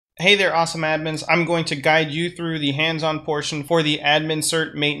Hey there, awesome admins. I'm going to guide you through the hands-on portion for the admin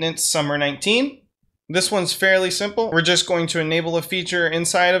cert maintenance summer 19. This one's fairly simple. We're just going to enable a feature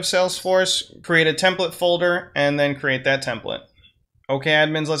inside of Salesforce, create a template folder, and then create that template. Okay,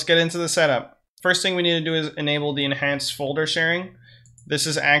 admins, let's get into the setup. First thing we need to do is enable the enhanced folder sharing. This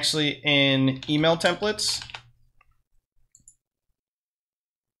is actually in email templates.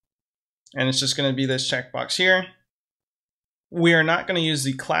 And it's just going to be this checkbox here. We are not going to use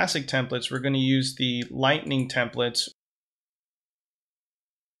the classic templates. We're going to use the lightning templates.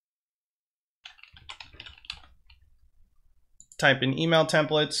 Type in email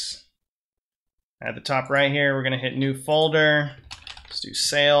templates. At the top right here, we're going to hit new folder. Let's do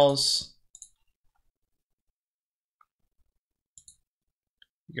sales.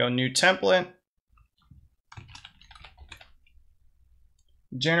 Go new template.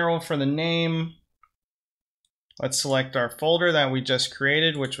 General for the name. Let's select our folder that we just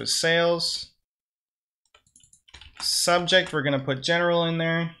created, which was sales. Subject, we're going to put general in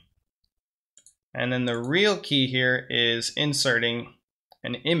there. And then the real key here is inserting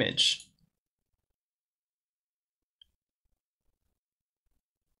an image.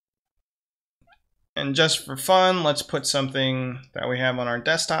 And just for fun, let's put something that we have on our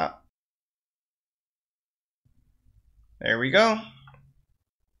desktop. There we go.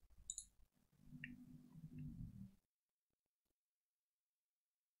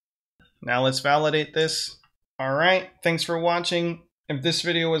 Now let's validate this. All right, thanks for watching. If this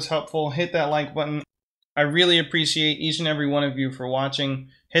video was helpful, hit that like button. I really appreciate each and every one of you for watching.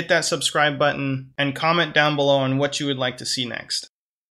 Hit that subscribe button and comment down below on what you would like to see next.